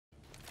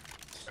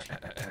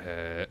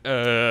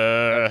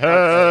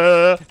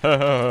Gonna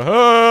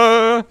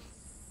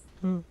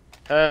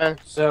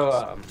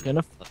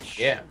flush.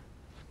 Yeah.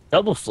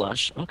 Double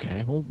flush.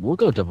 Okay, we'll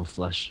go double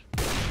flush.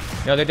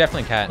 No, they're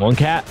definitely cat. One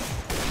cat.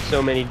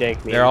 So many dank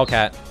memes. They're all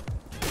cat.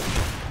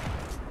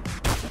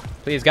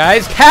 Please,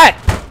 guys, cat!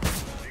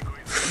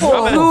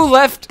 Who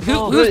left?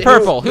 Who's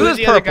purple? Who is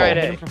the other purple?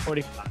 guy For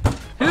 45.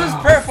 Who's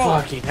purple?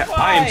 Fucking hell.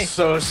 I'm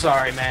so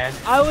sorry, man.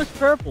 I was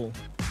purple.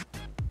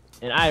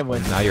 And I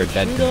went Now you're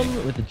dead shoot to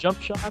him with a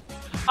jump shot.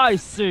 I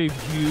saved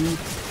you.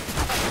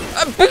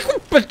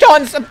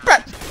 Batons.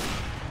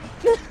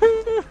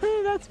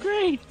 That's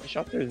great. I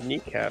shot through his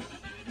kneecap.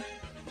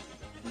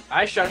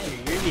 I shot you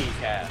your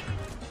kneecap.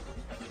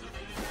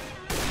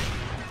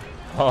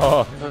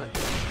 Oh.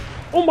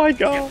 Oh my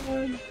god.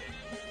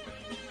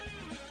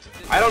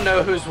 I don't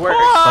know who's worse.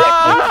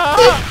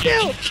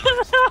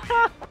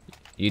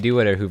 You do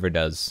what a Hoover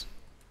does.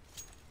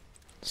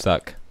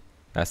 Suck.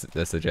 That's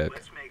the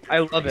joke. I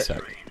love it.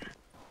 Suck.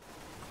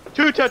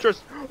 2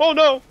 Tetris. Oh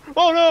no.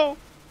 Oh no.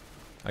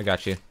 I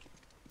got you.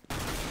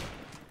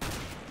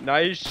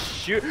 Nice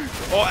shoot.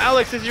 Oh,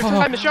 Alex, it's your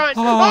time to shine.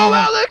 Oh,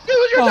 Alex, it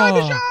was your time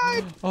to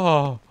shine.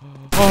 Oh.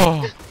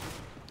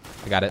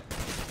 I got it.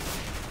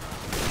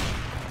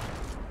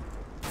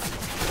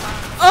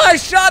 Oh, I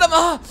shot him.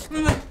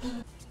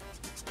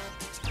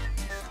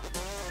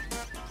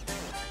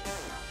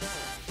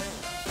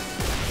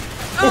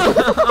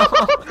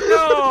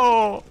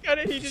 No.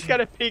 He just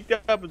kind of peeked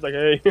up. Was like,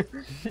 hey.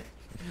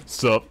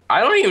 Sup?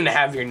 I don't even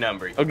have your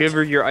number. I'll give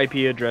her your IP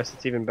address.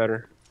 It's even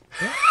better.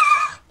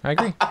 I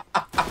agree.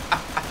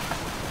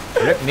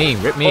 Rip me.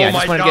 Oh I just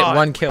my want to get God.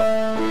 1 kill.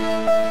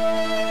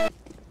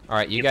 All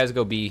right, you guys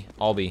go B.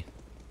 All B.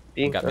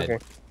 B? Got mid.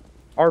 Okay.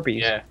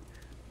 Arby's. Yeah.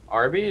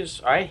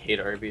 Arby's? I hate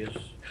Arby's.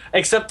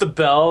 Except the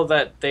bell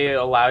that they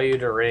allow you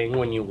to ring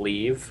when you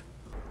leave.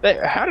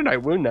 How did I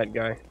wound that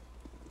guy?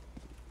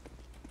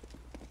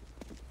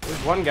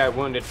 There's one guy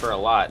wounded for a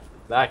lot.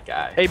 That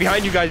guy. Hey,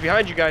 behind you guys,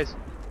 behind you guys.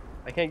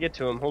 I can't get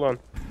to him. Hold on.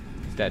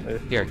 He's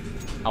dead. Here.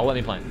 I'll let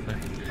me plant.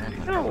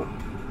 No.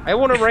 I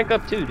want to rank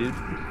up too, dude.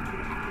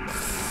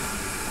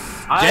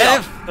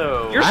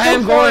 You're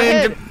so far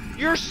ahead.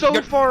 You're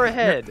so far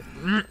ahead.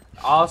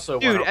 Also,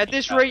 Dude, at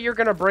this rate, you're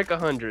gonna break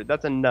 100.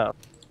 That's enough.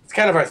 it's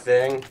kind of our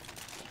thing.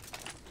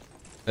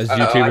 As I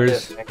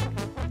YouTubers,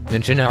 did.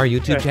 mention our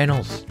YouTube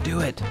channels. Do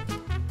it.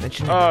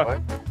 Mention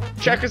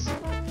Check us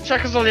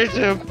on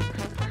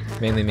YouTube.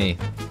 mainly me.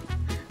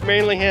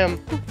 Mainly him.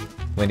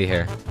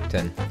 Wendyhare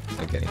 10.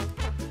 I'm kidding.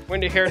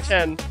 Wendyhare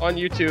 10 on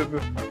YouTube.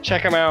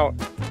 Check him out.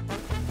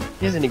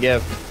 He has any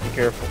give. Be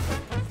careful.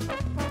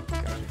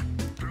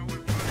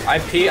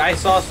 I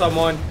saw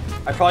someone.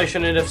 I probably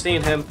shouldn't have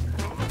seen him,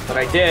 but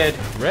I did.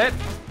 Rip.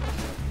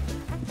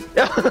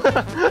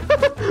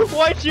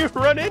 Why'd you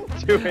run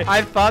into it?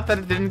 I thought that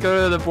it didn't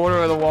go to the border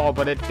of the wall,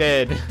 but it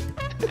did.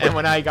 And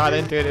when I got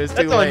into it, it was too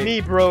That's late. on me,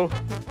 bro.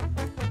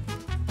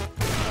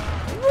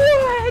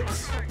 What?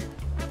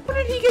 When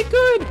did he get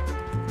good?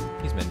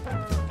 He's mid.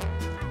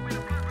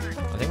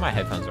 I think my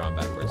headphones are on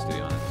backwards, to be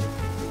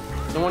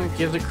honest. No one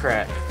gives a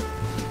crap.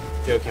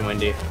 Joking,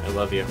 Wendy. I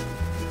love you.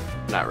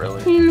 Not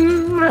really.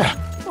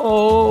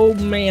 Oh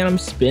man, I'm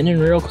spinning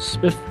real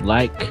swift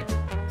like.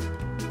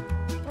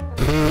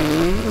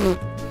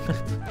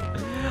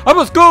 I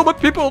must go,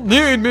 but people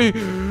need me.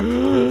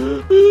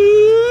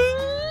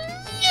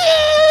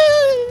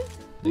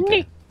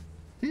 Okay.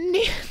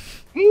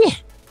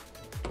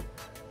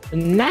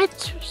 Not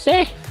to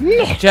say.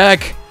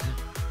 Jack.